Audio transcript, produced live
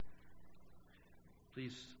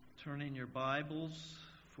Please turn in your Bibles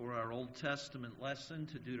for our Old Testament lesson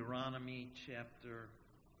to Deuteronomy chapter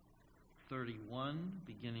 31,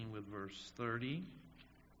 beginning with verse 30.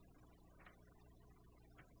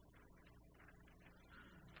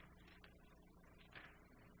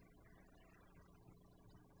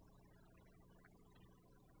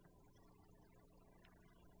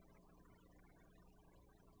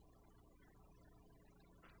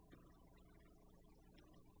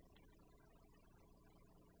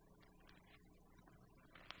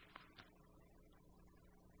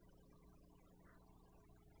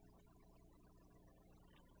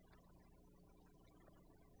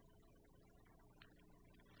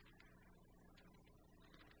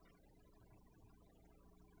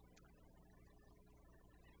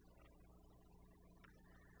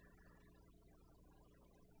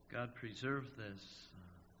 God preserve this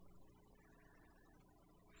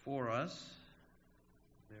for us.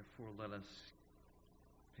 Therefore, let us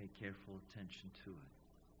pay careful attention to it.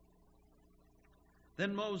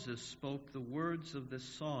 Then Moses spoke the words of this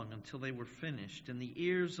song until they were finished in the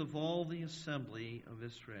ears of all the assembly of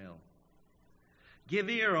Israel. Give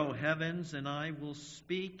ear, O heavens, and I will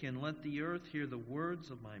speak, and let the earth hear the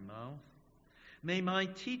words of my mouth. May my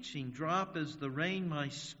teaching drop as the rain, my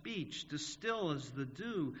speech distill as the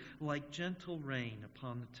dew, like gentle rain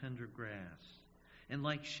upon the tender grass, and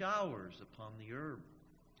like showers upon the herb.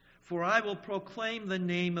 For I will proclaim the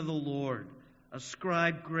name of the Lord,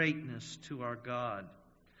 ascribe greatness to our God.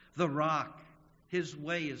 The rock, his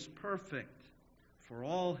way is perfect, for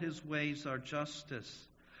all his ways are justice.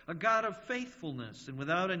 A God of faithfulness and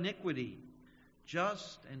without iniquity,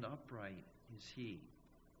 just and upright is he.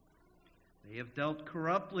 They have dealt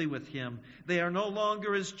corruptly with him. They are no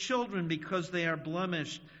longer his children because they are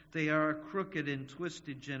blemished. They are a crooked and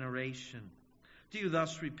twisted generation. Do you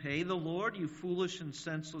thus repay the Lord, you foolish and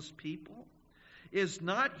senseless people? Is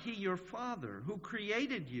not he your Father, who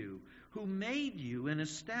created you, who made you and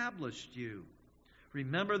established you?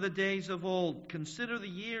 Remember the days of old. Consider the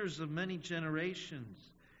years of many generations.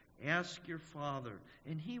 Ask your father,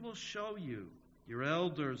 and he will show you, your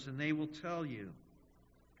elders, and they will tell you.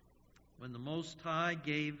 When the Most High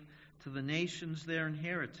gave to the nations their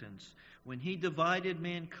inheritance, when he divided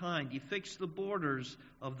mankind, he fixed the borders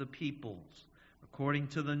of the peoples, according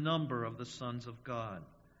to the number of the sons of God.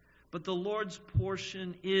 But the Lord's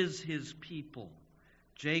portion is his people,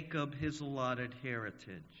 Jacob his allotted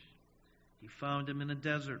heritage. He found him in a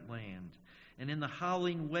desert land, and in the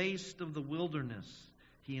howling waste of the wilderness.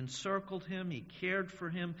 He encircled him, he cared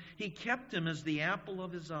for him, he kept him as the apple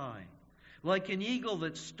of his eye. Like an eagle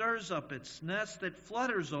that stirs up its nest, that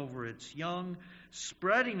flutters over its young,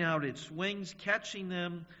 spreading out its wings, catching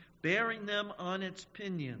them, bearing them on its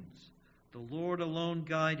pinions. The Lord alone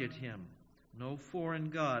guided him. No foreign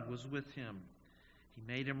god was with him. He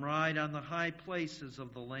made him ride on the high places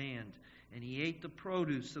of the land, and he ate the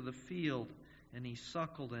produce of the field, and he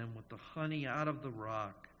suckled him with the honey out of the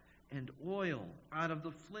rock, and oil out of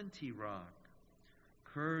the flinty rock.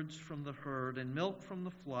 Curds from the herd and milk from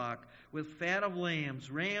the flock, with fat of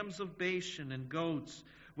lambs, rams of Bashan, and goats,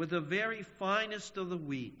 with the very finest of the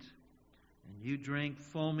wheat. And you drank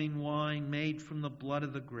foaming wine made from the blood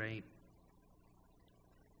of the grape.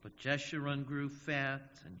 But Jeshurun grew fat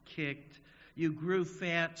and kicked. You grew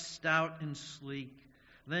fat, stout, and sleek.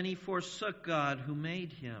 Then he forsook God who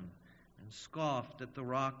made him, and scoffed at the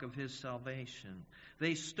rock of his salvation.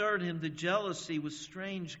 They stirred him to jealousy with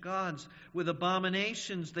strange gods. With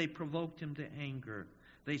abominations they provoked him to anger.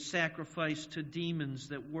 They sacrificed to demons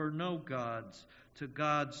that were no gods, to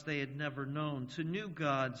gods they had never known, to new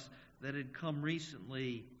gods that had come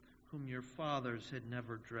recently, whom your fathers had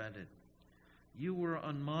never dreaded. You were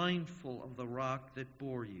unmindful of the rock that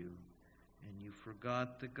bore you, and you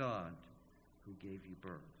forgot the God who gave you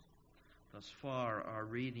birth. Thus far, our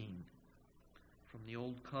reading from the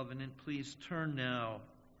Old Covenant. Please turn now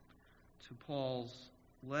to Paul's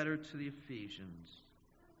letter to the Ephesians.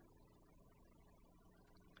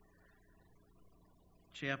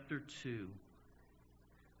 Chapter 2.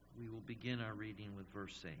 We will begin our reading with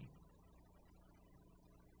verse 8.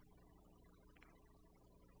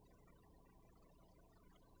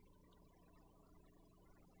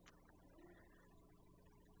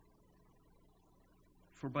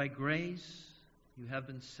 For by grace you have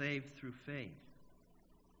been saved through faith.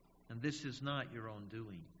 And this is not your own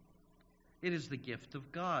doing. It is the gift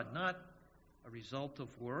of God, not a result of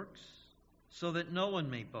works, so that no one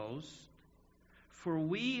may boast. For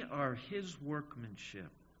we are his workmanship,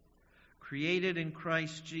 created in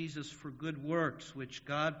Christ Jesus for good works, which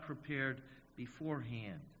God prepared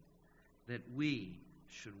beforehand, that we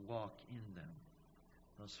should walk in them.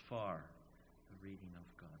 Thus far, the reading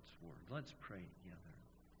of God's Word. Let's pray together.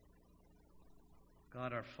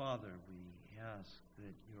 God our Father, we ask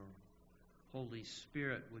that your Holy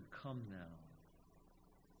Spirit would come now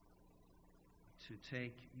to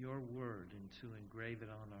take your Word and to engrave it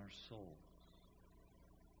on our souls,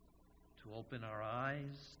 to open our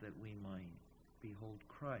eyes that we might behold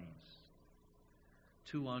Christ,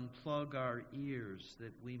 to unplug our ears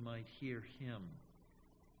that we might hear Him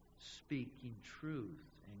speaking truth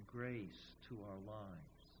and grace to our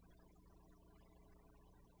lives.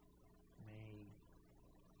 May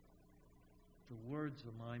the words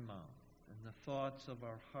of my mouth and the thoughts of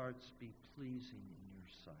our hearts be pleasing in your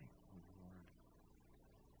sight, O Lord,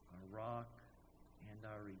 our rock and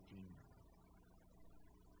our Redeemer.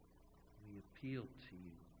 We appeal to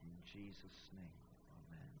you in Jesus' name.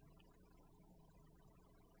 Amen.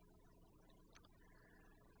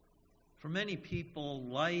 For many people,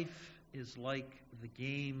 life is like the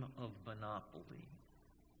game of Monopoly.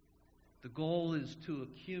 The goal is to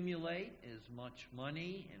accumulate as much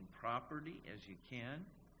money and property as you can.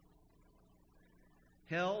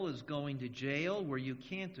 Hell is going to jail where you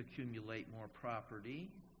can't accumulate more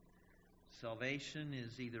property. Salvation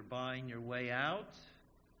is either buying your way out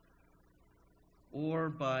or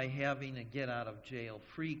by having a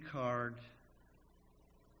get-out-of-jail-free card,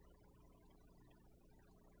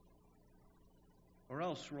 or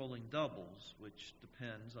else rolling doubles, which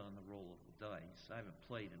depends on the roll of the dice. I haven't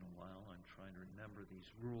played in a while. I'm trying to remember these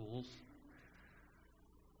rules.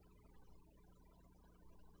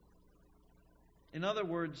 In other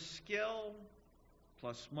words, skill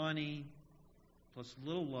plus money plus a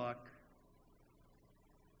little luck.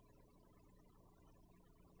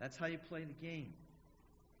 That's how you play the game.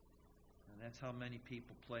 And that's how many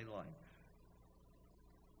people play life.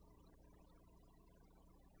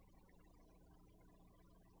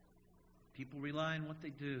 People rely on what they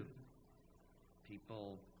do.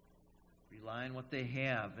 People rely on what they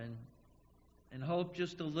have and hope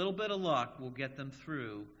just a little bit of luck will get them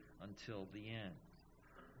through until the end.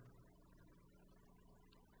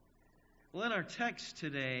 Well, in our text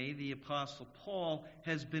today, the Apostle Paul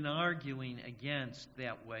has been arguing against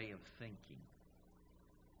that way of thinking.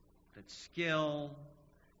 That skill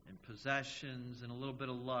and possessions and a little bit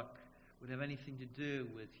of luck would have anything to do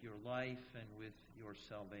with your life and with your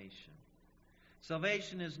salvation.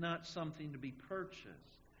 Salvation is not something to be purchased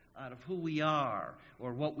out of who we are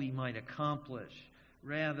or what we might accomplish.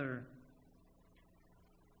 Rather,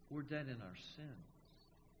 we're dead in our sins.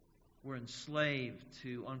 We're enslaved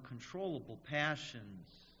to uncontrollable passions.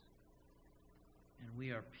 And we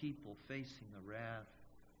are people facing the wrath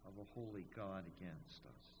of a holy God against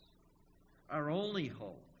us. Our only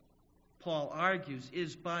hope, Paul argues,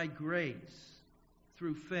 is by grace,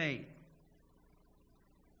 through faith.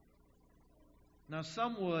 Now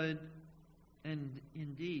some would, and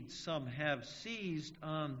indeed some have seized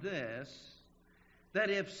on this, that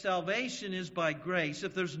if salvation is by grace,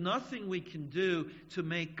 if there's nothing we can do to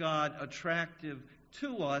make God attractive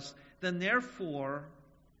to us, then therefore,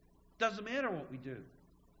 it doesn't matter what we do.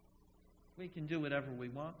 We can do whatever we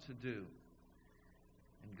want to do.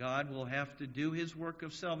 And God will have to do His work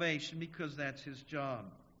of salvation because that's His job.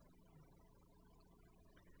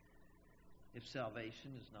 If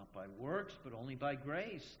salvation is not by works, but only by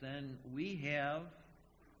grace, then we have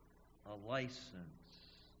a license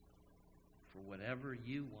for whatever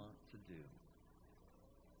you want to do.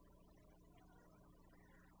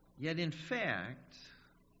 Yet in fact,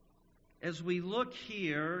 as we look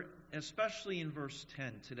here, especially in verse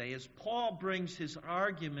 10 today, as Paul brings his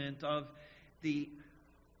argument of the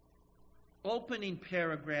opening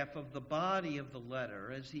paragraph of the body of the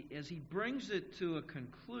letter, as he brings it to a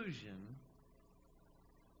conclusion,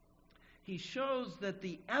 he shows that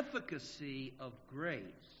the efficacy of grace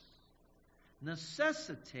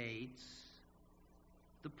necessitates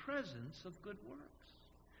the presence of good works.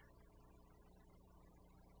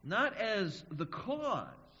 Not as the cause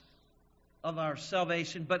of our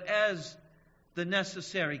salvation, but as the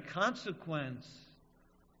necessary consequence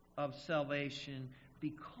of salvation,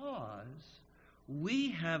 because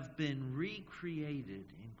we have been recreated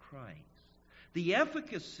in Christ. The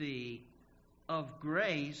efficacy of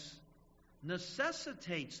grace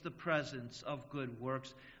necessitates the presence of good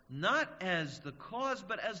works, not as the cause,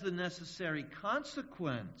 but as the necessary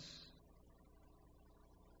consequence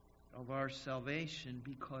of our salvation,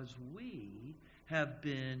 because we have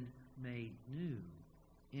been made new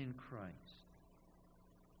in Christ.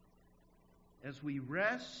 As we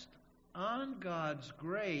rest on God's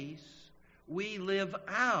grace, we live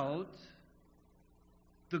out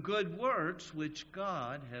the good works which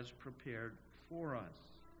God has prepared for us.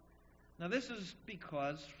 Now this is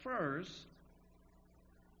because, first,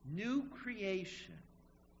 New creation.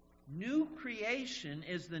 New creation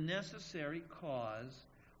is the necessary cause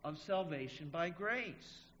of salvation by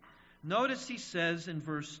grace. Notice he says in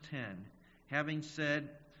verse 10, having said,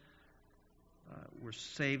 we're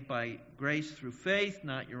saved by grace through faith,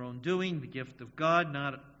 not your own doing, the gift of God,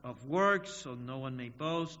 not of works, so no one may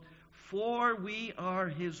boast. For we are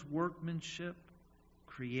his workmanship,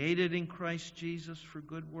 created in Christ Jesus for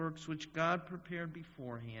good works, which God prepared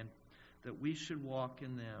beforehand that we should walk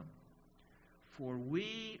in them. For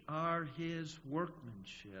we are his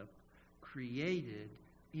workmanship, created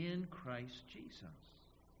in Christ Jesus.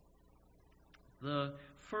 The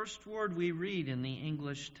first word we read in the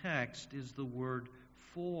English text is the word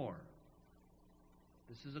for.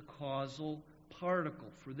 This is a causal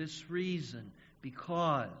particle for this reason,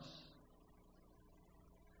 because.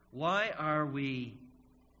 Why are we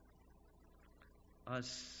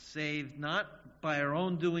saved not by our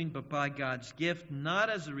own doing, but by God's gift, not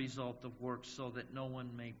as a result of works, so that no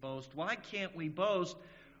one may boast? Why can't we boast?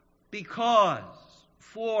 Because,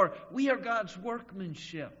 for we are God's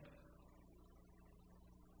workmanship.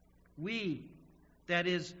 We, that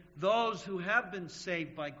is, those who have been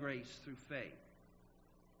saved by grace through faith.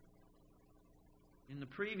 In the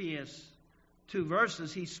previous two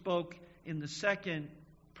verses, he spoke in the second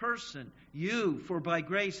person. You, for by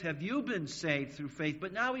grace have you been saved through faith.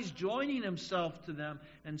 But now he's joining himself to them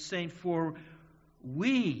and saying, for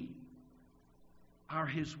we are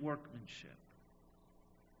his workmanship.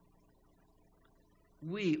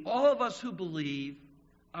 We, all of us who believe,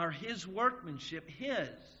 are his workmanship, his,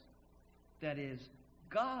 that is,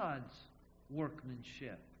 God's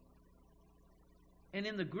workmanship. And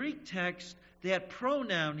in the Greek text, that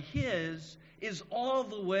pronoun his is all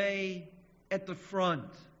the way at the front.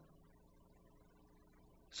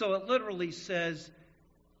 So it literally says,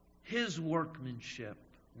 his workmanship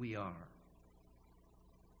we are.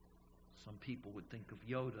 Some people would think of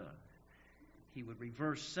Yoda. He would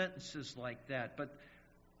reverse sentences like that.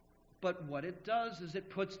 But what it does is it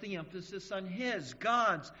puts the emphasis on his,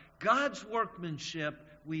 God's workmanship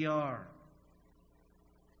we are.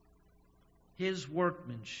 His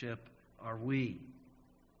workmanship are we.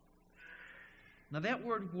 Now that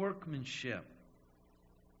word workmanship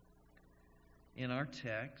in our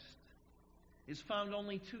text is found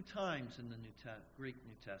only 2 times in the Greek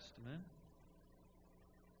New Testament.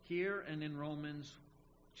 Here and in Romans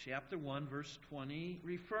chapter 1, verse 20,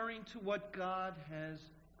 referring to what God has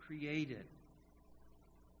created.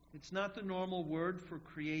 It's not the normal word for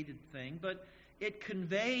created thing, but it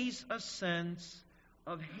conveys a sense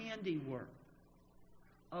of handiwork,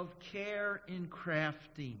 of care in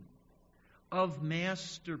crafting, of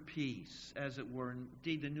masterpiece, as it were.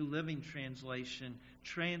 Indeed, the New Living Translation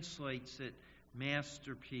translates it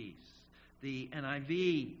masterpiece. The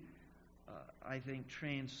NIV, I think,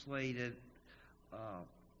 translated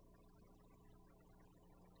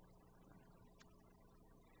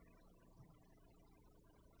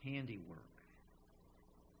handiwork.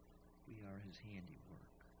 We are his handiwork.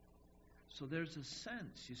 So there's a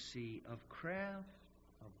sense, you see, of craft,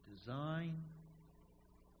 of design,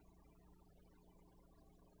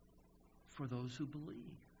 for those who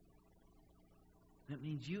believe. That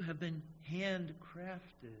means you have been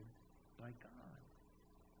handcrafted by God.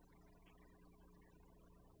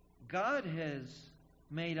 God has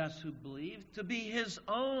made us who believe to be his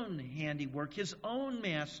own handiwork, his own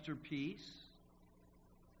masterpiece.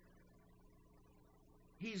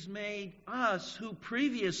 He's made us who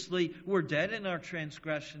previously were dead in our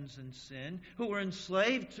transgressions and sin, who were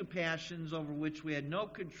enslaved to passions over which we had no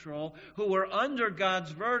control, who were under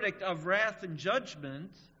God's verdict of wrath and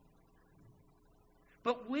judgment.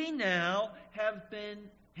 But we now have been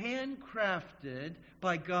handcrafted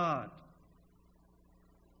by God,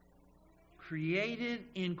 created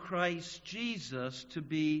in Christ Jesus to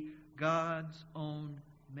be God's own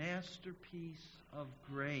masterpiece of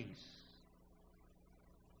grace.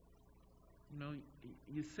 You know,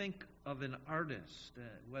 you think of an artist,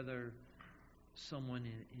 whether someone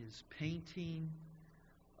is painting.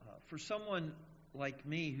 For someone like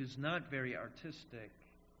me who's not very artistic,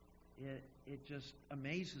 it just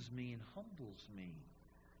amazes me and humbles me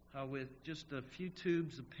how with just a few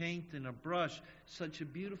tubes of paint and a brush, such a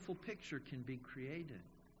beautiful picture can be created.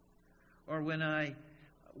 Or when I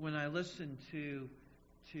listen to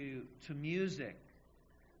music,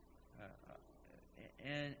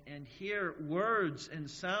 and hear words and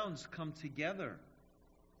sounds come together,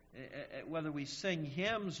 whether we sing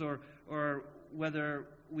hymns or whether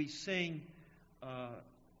we sing a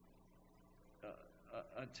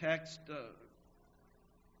text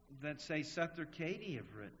that, say, Seth or Katie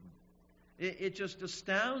have written. It just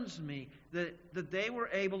astounds me that they were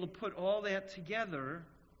able to put all that together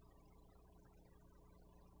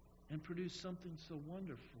and produce something so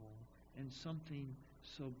wonderful and something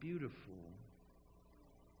so beautiful.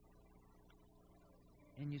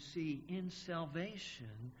 And you see, in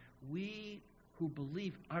salvation, we who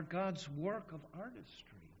believe are God's work of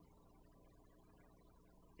artistry.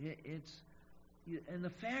 And the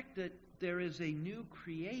fact that there is a new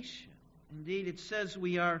creation. Indeed, it says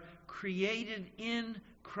we are created in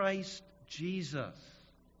Christ Jesus.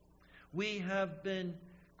 We have been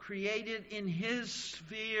created in His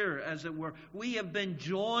sphere, as it were. We have been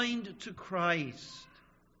joined to Christ.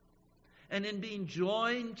 And in being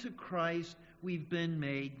joined to Christ, we've been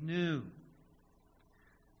made new.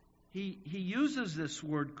 He uses this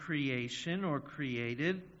word creation or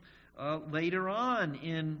created later on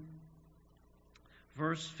in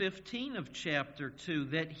verse 15 of chapter 2,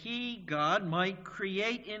 that He, God, might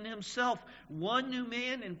create in Himself one new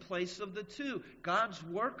man in place of the two. God's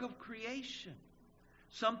work of creation.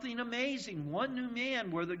 Something amazing. One new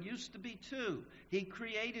man where there used to be two. He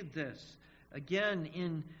created this. Again,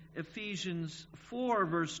 in Ephesians 4,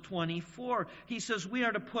 verse 24, he says we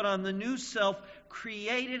are to put on the new self,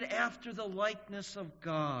 created after the likeness of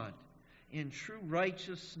God, in true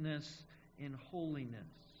righteousness, in holiness.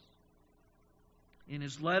 In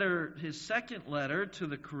his second letter to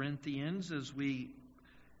the Corinthians, as we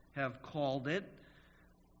have called it,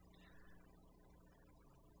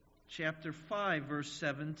 chapter 5, verse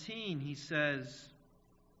 17, he says,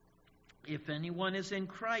 if anyone is in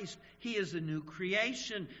Christ, he is a new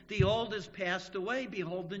creation. The old has passed away.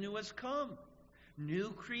 Behold, the new has come.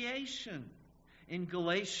 New creation. In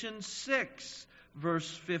Galatians 6, verse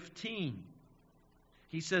 15,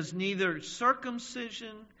 he says, neither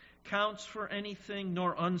circumcision counts for anything,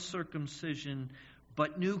 nor uncircumcision,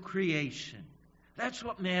 but new creation. That's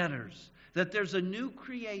what matters, that there's a new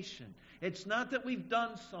creation. It's not that we've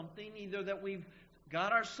done something, either that we've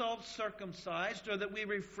got ourselves circumcised or that we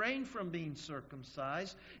refrain from being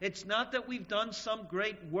circumcised. It's not that we've done some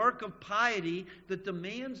great work of piety that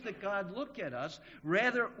demands that God look at us.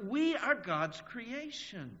 Rather, we are God's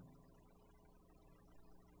creation.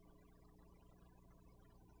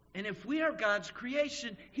 And if we are God's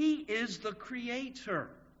creation, He is the Creator.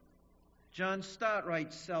 John Stott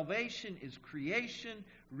writes, salvation is creation,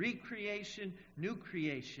 recreation, new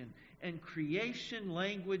creation. And creation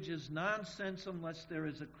language is nonsense unless there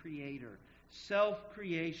is a Creator.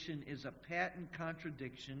 Self-creation is a patent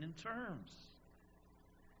contradiction in terms.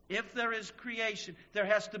 If there is creation, there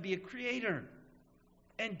has to be a Creator.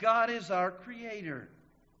 And God is our Creator.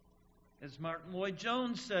 As Martin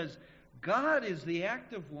Lloyd-Jones says, God is the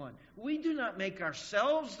active one. We do not make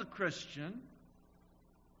ourselves the Christian.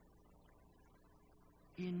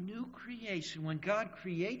 In new creation, when God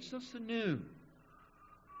creates us anew,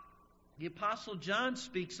 the Apostle John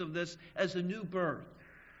speaks of this as a new birth.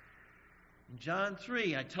 In John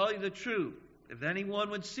 3, I tell you the truth, if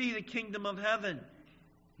anyone would see the kingdom of heaven,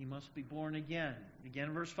 he must be born again. Again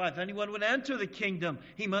in verse 5, if anyone would enter the kingdom,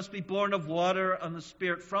 he must be born of water and the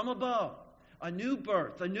Spirit from above. A new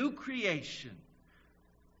birth, a new creation.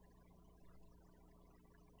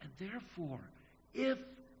 And therefore, if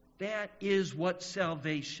that is what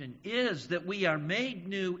salvation is, that we are made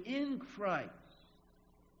new in Christ,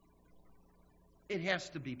 it has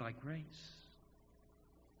to be by grace.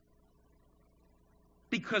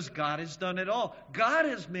 Because God has done it all. God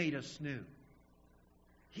has made us new.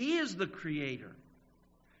 He is the Creator.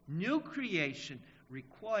 New creation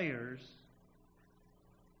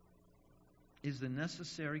is the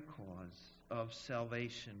necessary cause of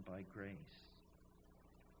salvation by grace.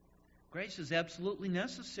 Grace is absolutely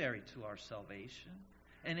necessary to our salvation,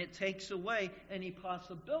 and it takes away any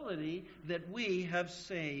possibility that we have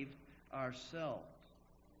saved ourselves.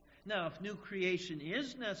 Now, if new creation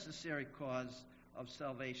is necessary cause of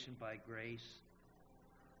salvation by grace,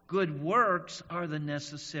 good works are the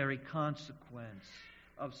necessary consequence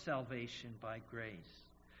of salvation by grace.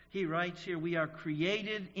 He writes here, we are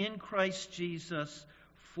created in Christ Jesus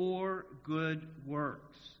for good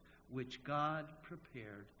works, which God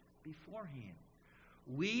prepared beforehand.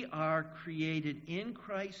 We are created in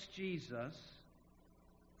Christ Jesus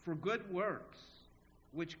for good works,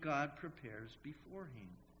 which God prepares beforehand.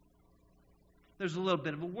 There's a little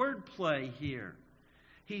bit of a word play here.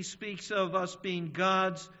 He speaks of us being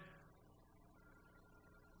God's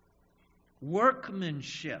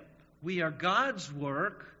workmanship. We are God's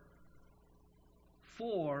work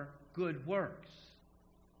for good works.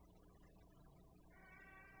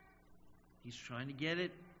 He's trying to get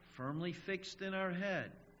it firmly fixed in our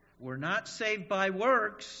head. We're not saved by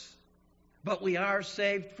works. But we are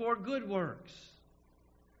saved for good works.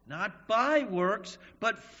 Not by works,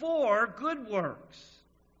 but for good works.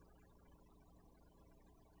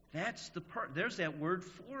 There's that word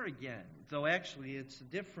for again. Though actually it's a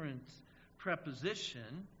different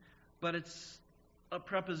preposition, but it's a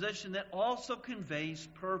preposition that also conveys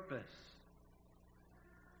purpose.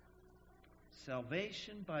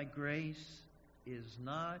 Salvation by grace is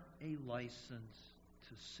not a license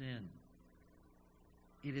to sin.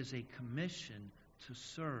 It is a commission to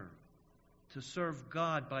serve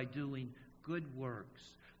God by doing good works,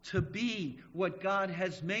 to be what God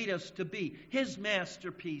has made us to be, His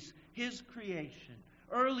masterpiece, His creation.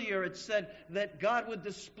 Earlier it said that God would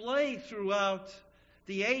display throughout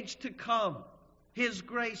the age to come His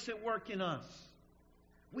grace at work in us.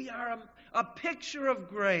 We are a picture of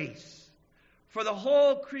grace for the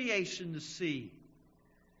whole creation to see.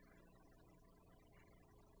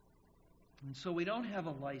 And so we don't have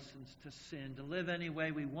a license to sin, to live any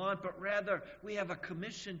way we want, but rather we have a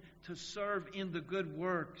commission to serve in the good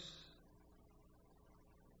works.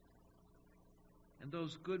 And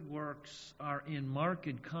those good works are in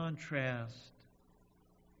marked contrast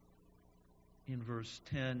in verse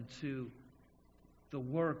 10 to the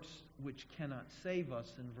works which cannot save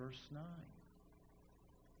us in verse 9.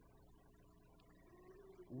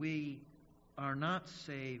 We are not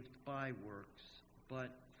saved by works, but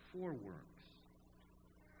for works.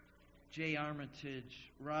 J.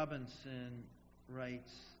 Armitage Robinson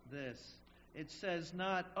writes this. It says,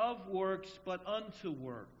 not of works, but unto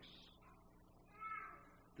works.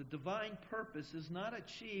 The divine purpose is not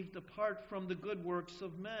achieved apart from the good works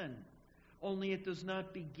of men. Only it does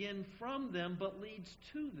not begin from them, but leads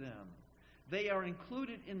to them. They are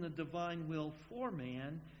included in the divine will for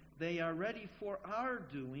man. They are ready for our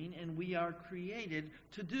doing, and we are created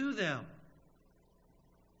to do them.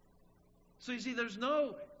 So you see, there's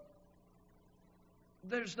no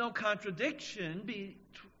contradiction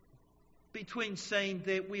between saying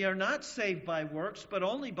that we are not saved by works, but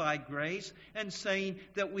only by grace, and saying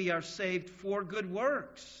that we are saved for good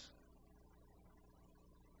works.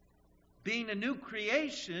 Being a new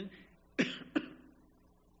creation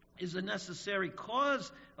is a necessary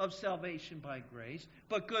cause of salvation by grace,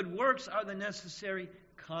 but good works are the necessary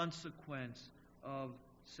consequence of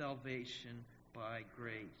salvation by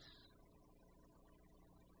grace.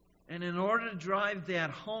 And in order to drive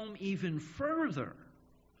that home even further,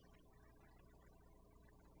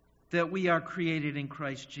 that we are created in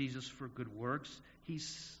Christ Jesus for good works, he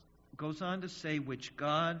goes on to say, which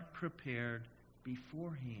God prepared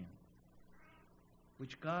beforehand.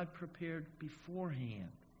 Which God prepared beforehand.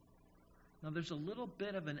 Now there's a little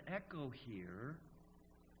bit of an echo here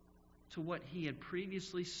to what he had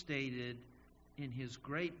previously stated in his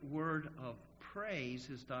great word of praise,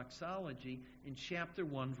 his doxology, in chapter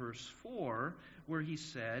 1, verse 4, where he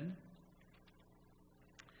said,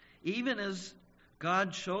 even as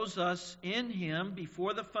God chose us in Him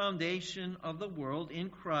before the foundation of the world, in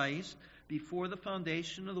Christ, before the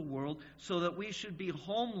foundation of the world, so that we should be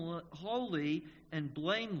holy and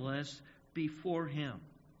blameless before Him.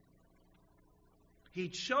 He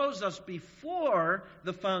chose us before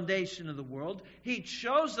the foundation of the world. He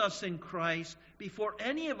chose us in Christ before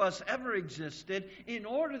any of us ever existed, in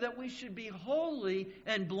order that we should be holy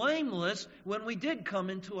and blameless when we did come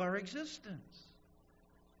into our existence.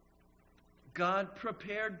 God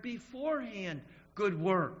prepared beforehand good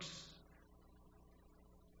works.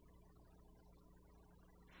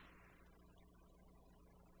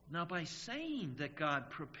 Now, by saying that God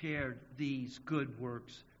prepared these good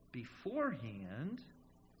works beforehand,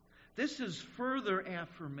 this is further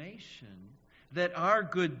affirmation that our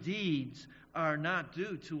good deeds are not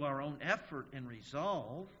due to our own effort and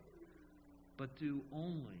resolve, but due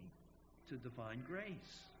only to divine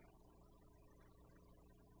grace.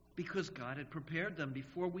 Because God had prepared them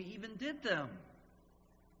before we even did them.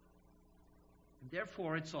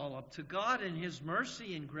 Therefore, it's all up to God and His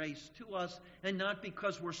mercy and grace to us, and not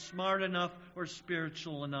because we're smart enough or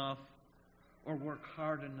spiritual enough or work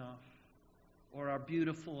hard enough or are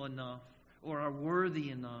beautiful enough or are worthy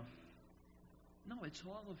enough. No, it's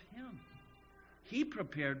all of Him. He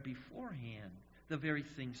prepared beforehand the very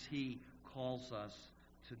things He calls us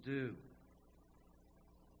to do.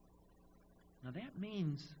 Now that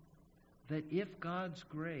means that if God's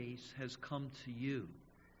grace has come to you,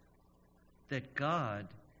 that God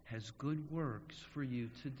has good works for you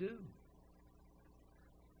to do.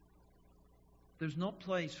 There's no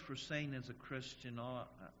place for saying as a Christian, oh,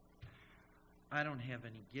 I don't have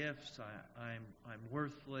any gifts, I'm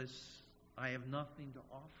worthless, I have nothing to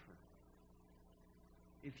offer.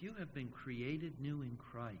 If you have been created new in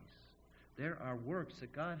Christ, There are works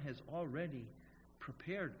that God has already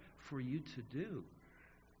prepared for you to do.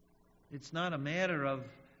 It's not a matter of,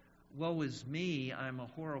 woe is me, I'm a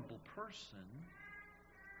horrible person,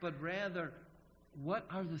 but rather, what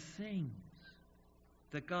are the things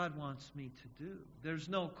that God wants me to do? There's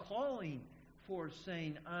no calling for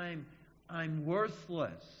saying, I'm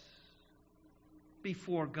worthless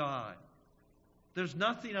before God. There's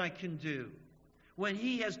nothing I can do. When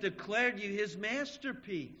He has declared you His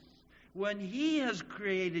masterpiece, when He has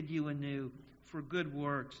created you anew for good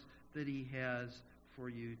works that He has for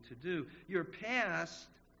you to do. Your past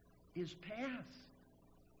is past.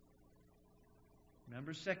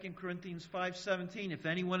 Remember 2 Corinthians 5:17, if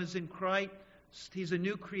anyone is in Christ, he's a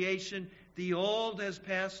new creation. The old has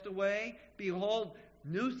passed away. Behold,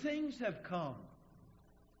 new things have come.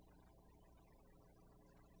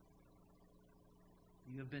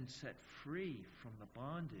 You have been set free from the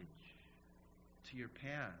bondage to your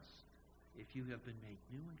past if you have been made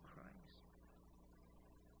new in Christ.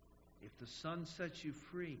 If the Son sets you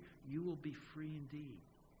free, you will be free indeed.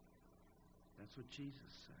 That's what Jesus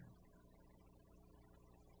said.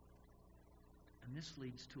 And this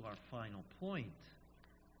leads to our final point.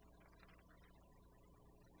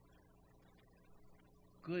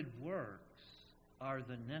 Good works are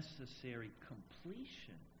the necessary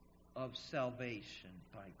completion of salvation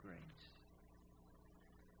by grace.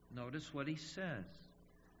 Notice what he says.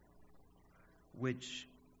 Which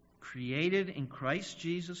created in Christ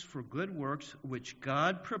Jesus for good works, which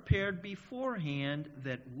God prepared beforehand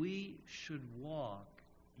that we should walk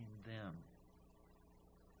in them.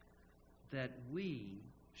 That we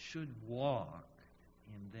should walk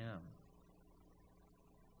in them.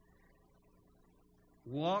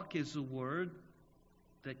 Walk is a word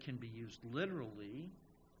that can be used literally,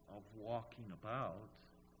 of walking about,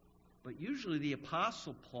 but usually the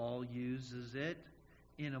Apostle Paul uses it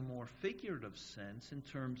in a more figurative sense in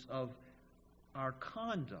terms of our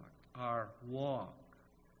conduct, our walk.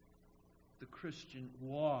 The Christian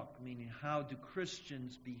walk, meaning how do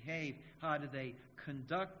Christians behave? How do they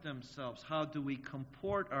conduct themselves? How do we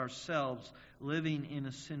comport ourselves living in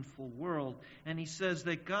a sinful world? And he says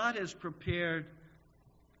that God has prepared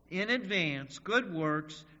in advance good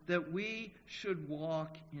works that we should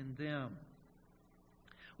walk in them.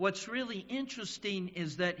 What's really interesting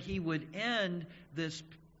is that he would end this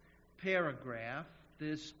paragraph,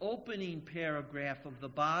 this opening paragraph of the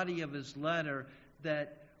body of his letter,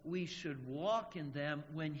 that we should walk in them,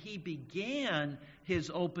 when he began his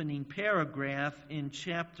opening paragraph in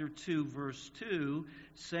chapter 2, verse 2,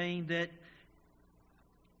 saying that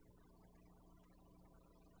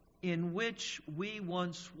in which we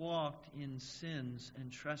once walked in sins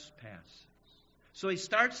and trespasses. So he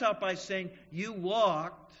starts out by saying,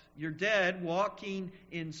 you're dead, walking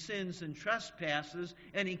in sins and trespasses,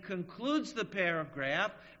 and he concludes the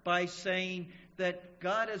paragraph by saying that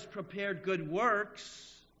God has prepared good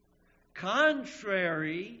works,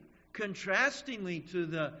 contrastingly to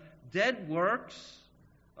the dead works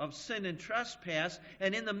of sin and trespass.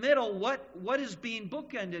 And in the middle, what is being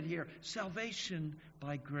bookended here? Salvation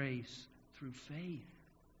by grace through faith.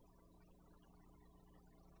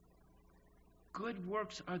 Good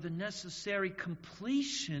works are the necessary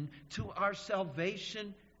completion to our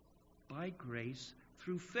salvation by grace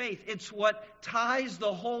through faith. It's what ties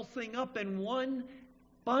the whole thing up in one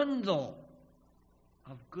bundle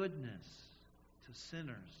of goodness to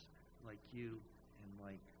sinners like you and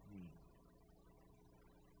like me.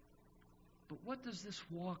 But what does this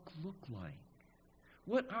walk look like?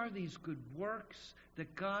 What are these good works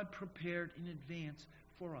that God prepared in advance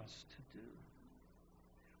for us to do?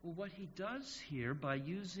 Well, what he does here by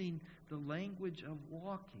using the language of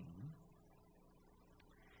walking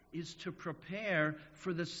is to prepare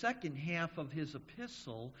for the second half of his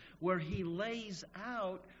epistle, where he lays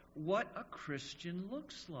out what a Christian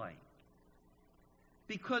looks like.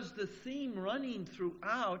 Because the theme running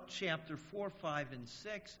throughout chapter 4, 5, and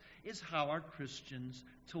 6 is how are Christians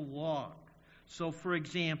to walk. So, for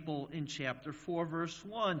example, in chapter 4, verse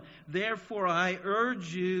 1, therefore I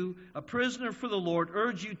urge you, a prisoner for the Lord,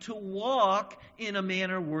 urge you to walk in a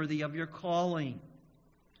manner worthy of your calling.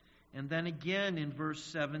 And then again in verse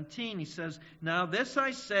 17, he says, now this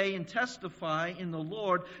I say and testify in the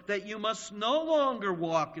Lord, that you must no longer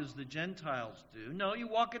walk as the Gentiles do. No, you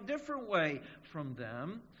walk a different way from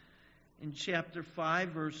them. In chapter 5,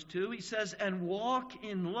 verse 2, he says, and walk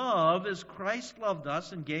in love as Christ loved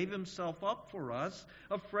us and gave himself up for us,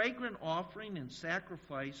 a fragrant offering and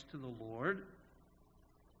sacrifice to the Lord.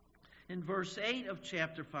 In verse 8 of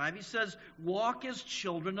chapter 5, he says, walk as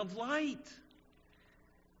children of light.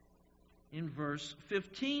 In verse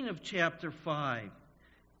 15 of chapter 5,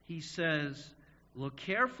 he says, look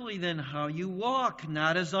carefully then how you walk,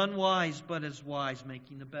 not as unwise, but as wise,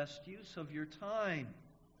 making the best use of your time.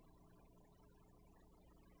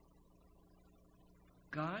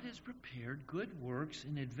 God has prepared good works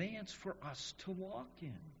in advance for us to walk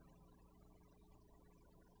in.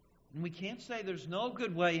 And we can't say there's no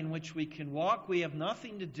good way in which we can walk. We have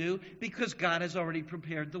nothing to do because God has already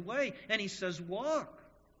prepared the way. And He says, walk.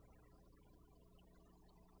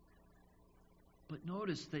 But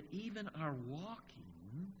notice that even our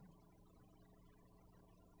walking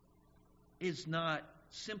is not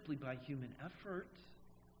simply by human effort,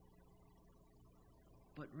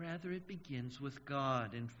 but rather it begins with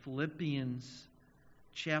God. In Philippians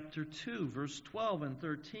chapter 2, verse 12 and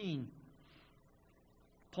 13,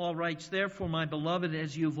 Paul writes, therefore, my beloved,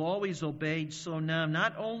 as you've always obeyed, so now,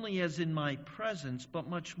 not only as in my presence, but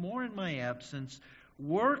much more in my absence,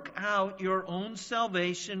 work out your own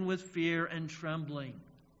salvation with fear and trembling.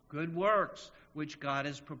 Good works, which God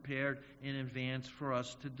has prepared in advance for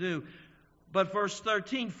us to do. But verse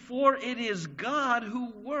 13, for it is God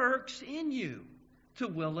who works in you to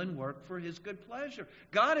will and work for His good pleasure.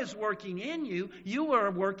 God is working in you. You are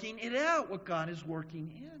working it out, what God is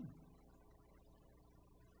working in.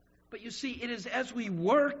 But you see, it is as we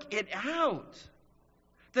work it out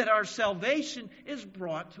that our salvation is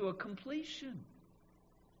brought to a completion.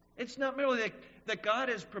 It's not merely that God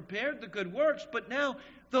has prepared the good works, but now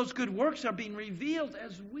those good works are being revealed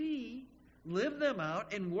as we live them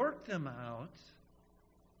out and work them out.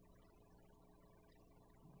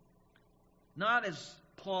 Not as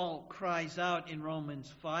Paul cries out in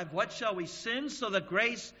Romans 5, what shall we sin so that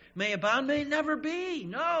grace may abound? May it never be.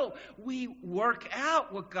 No, we work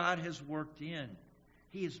out what God has worked in.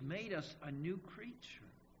 He has made us a new creature.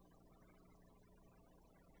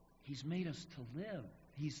 He's made us to live.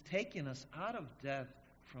 He's taken us out of death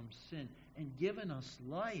from sin and given us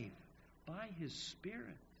life by His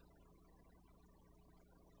Spirit.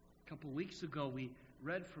 A couple of weeks ago we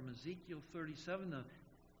read from Ezekiel 37,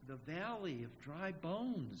 the valley of dry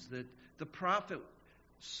bones that the prophet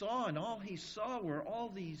saw, and all he saw were all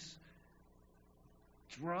these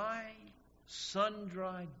dry,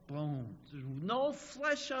 sun-dried bones. There's no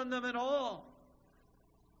flesh on them at all.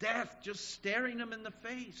 Death just staring them in the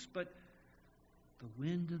face. But the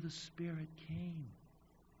wind of the Spirit came,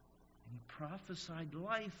 and He prophesied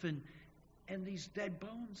life, and these dead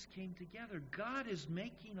bones came together. God is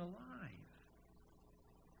making alive.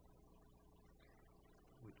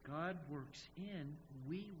 What God works in,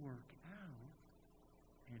 we work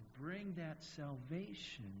out and bring that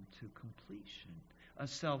salvation to completion. A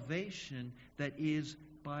salvation that is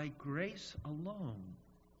by grace alone,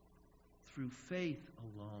 through faith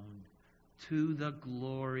alone, to the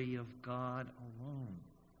glory of God alone.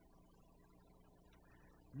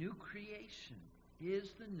 New creation is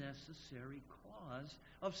the necessary cause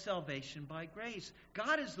of salvation by grace.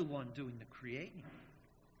 God is the one doing the creating.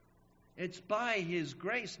 It's by His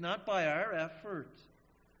grace, not by our effort.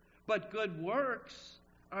 But good works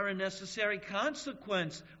are a necessary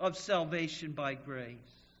consequence of salvation by grace.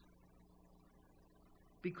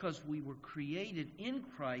 Because we were created in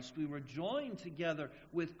Christ, we were joined together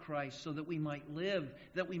with Christ so that we might live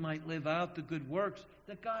out the good works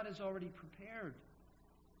that God has already prepared.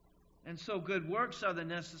 And so good works are the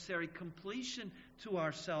necessary completion to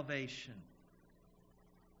our salvation,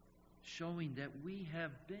 showing that we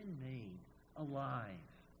have been made alive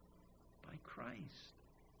by Christ.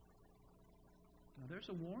 Now, there's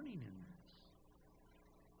a warning in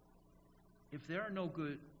this. If there are no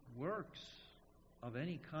good works of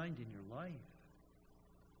any kind in your life,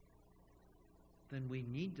 then we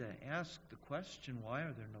need to ask the question, why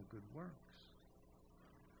are there no good works?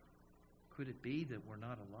 Could it be that we're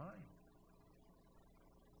not alive?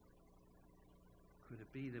 Could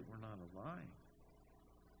it be that we're not alive?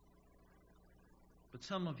 But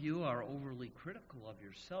some of you are overly critical of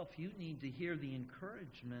yourself. You need to hear the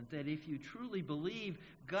encouragement that if you truly believe,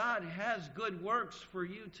 God has good works for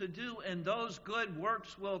you to do, and those good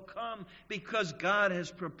works will come because God has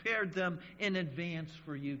prepared them in advance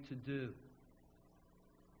for you to do.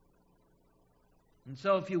 And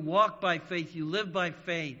so if you walk by faith, you live by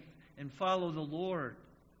faith, and follow the Lord.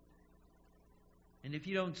 And if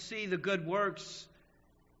you don't see the good works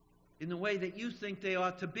in the way that you think they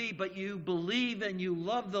ought to be, but you believe and you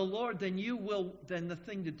love the Lord, then the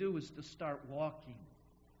thing to do is to start walking.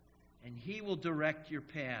 And He will direct your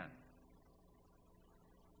path.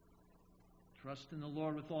 Trust in the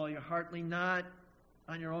Lord with all your heart, lean not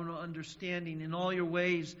on your own understanding. In all your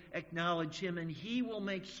ways acknowledge Him, and He will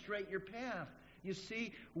make straight your path. You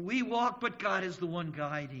see, we walk, but God is the one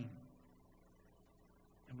guiding.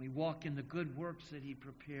 And we walk in the good works that He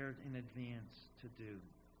prepared in advance to do.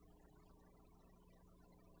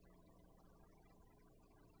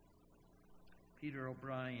 Peter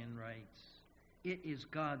O'Brien writes, "It is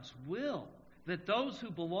God's will that those who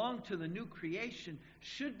belong to the new creation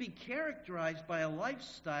should be characterized by a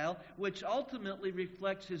lifestyle which ultimately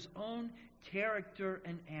reflects His own character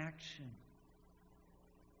and action."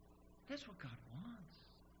 That's what God wants.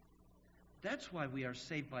 That's why we are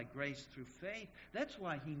saved by grace through faith. That's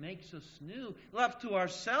why He makes us new. Left to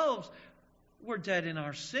ourselves, we're dead in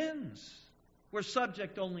our sins. We're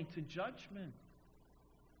subject only to judgment.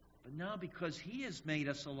 But now, because He has made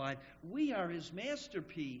us alive, we are His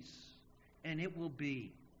masterpiece. And it will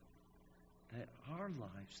be that our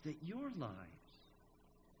lives, that your lives,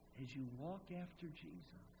 as you walk after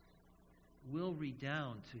Jesus, will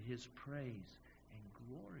redound to His praise and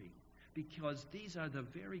glory. Because these are the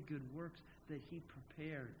very good works that He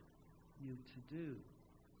prepared you to do.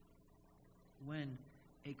 When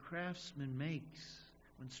a craftsman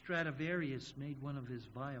when Stradivarius made one of his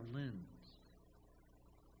violins,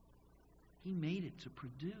 he made it to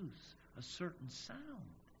produce a certain sound.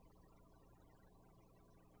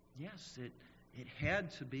 Yes, it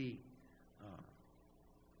had to be,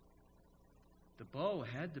 the bow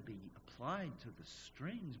had to be applied to the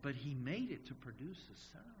strings, but He made it to produce a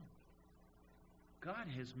sound. God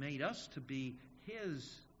has made us to be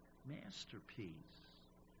His masterpiece.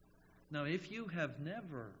 Now, if you have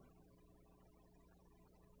never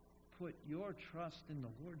put your trust in the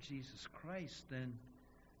Lord Jesus Christ, then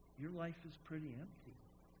your life is pretty empty.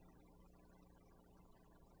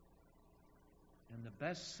 And the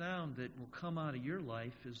best sound that will come out of your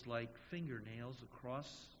life is like fingernails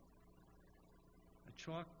across a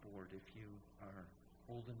chalkboard. If you are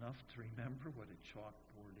old enough to remember what a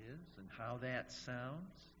chalkboard is and how that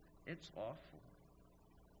sounds, it's awful.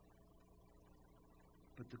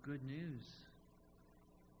 But the good news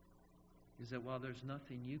is that while there's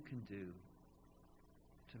nothing you can do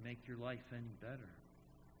to make your life any better,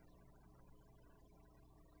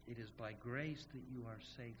 it is by grace that you are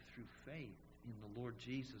saved through faith in the Lord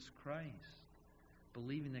Jesus Christ,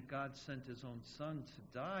 believing that God sent His own Son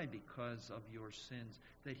to die because of your sins,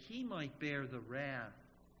 that He might bear the wrath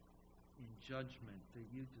in judgment that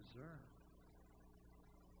you deserve.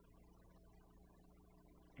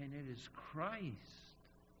 And it is Christ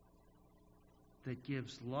that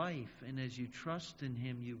gives life, and as you trust in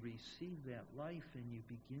Him, you receive that life and you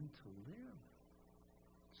begin to live.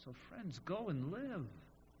 So friends, go and live.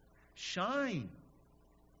 Shine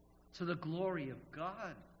to the glory of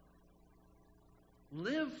God.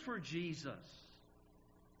 Live for Jesus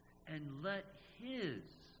and let His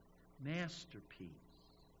masterpiece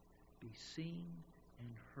be seen and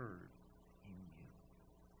heard in you.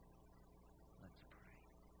 Let's pray.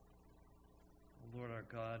 Oh Lord our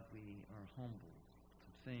God, we are humbled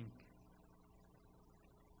to think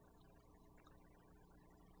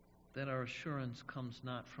that our assurance comes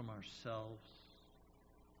not from ourselves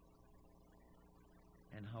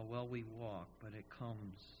and how well we walk, but it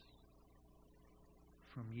comes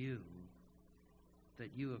from You, that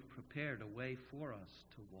You have prepared a way for us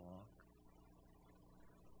to walk,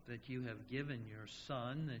 that You have given Your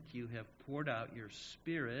Son, that You have poured out Your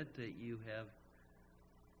Spirit, that You have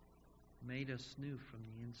made us new from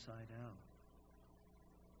the inside out.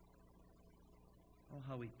 Oh,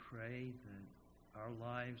 how we pray that our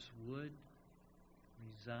lives would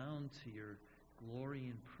resound to Your glory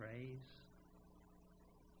and praise,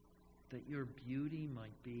 that Your beauty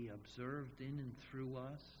might be observed in and through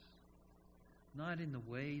us, not in the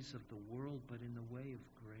ways of the world, but in the way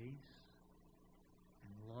of grace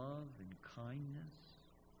and love and kindness.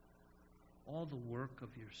 All the work of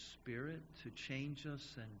Your Spirit to change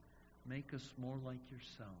us and make us more like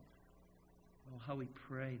Yourself. Oh, how we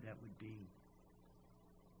pray that would be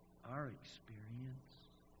our experience.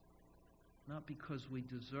 Not because we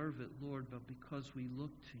deserve it, Lord, but because we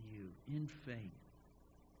look to You in faith.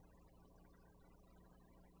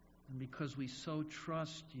 And because we so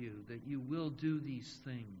trust You that You will do these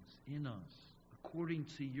things in us according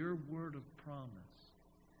to Your word of promise,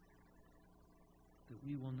 that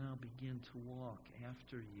we will now begin to walk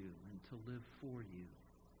after You and to live for You.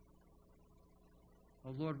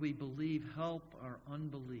 Oh Lord, we believe, help our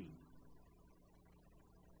unbelief,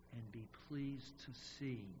 and be pleased to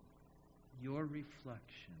see Your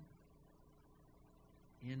reflection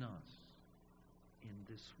in us, in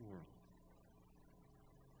this world.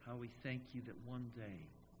 How we thank You that one day,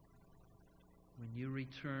 when You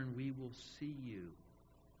return, we will see You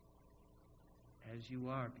as You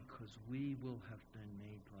are, because we will have been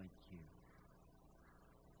made like You.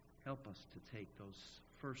 Help us to take those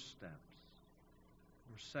first steps.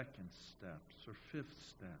 or second steps or fifth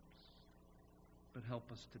steps, but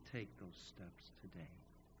help us to take those steps today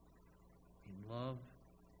in love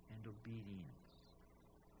and obedience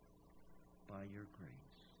by your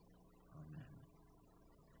grace. Amen.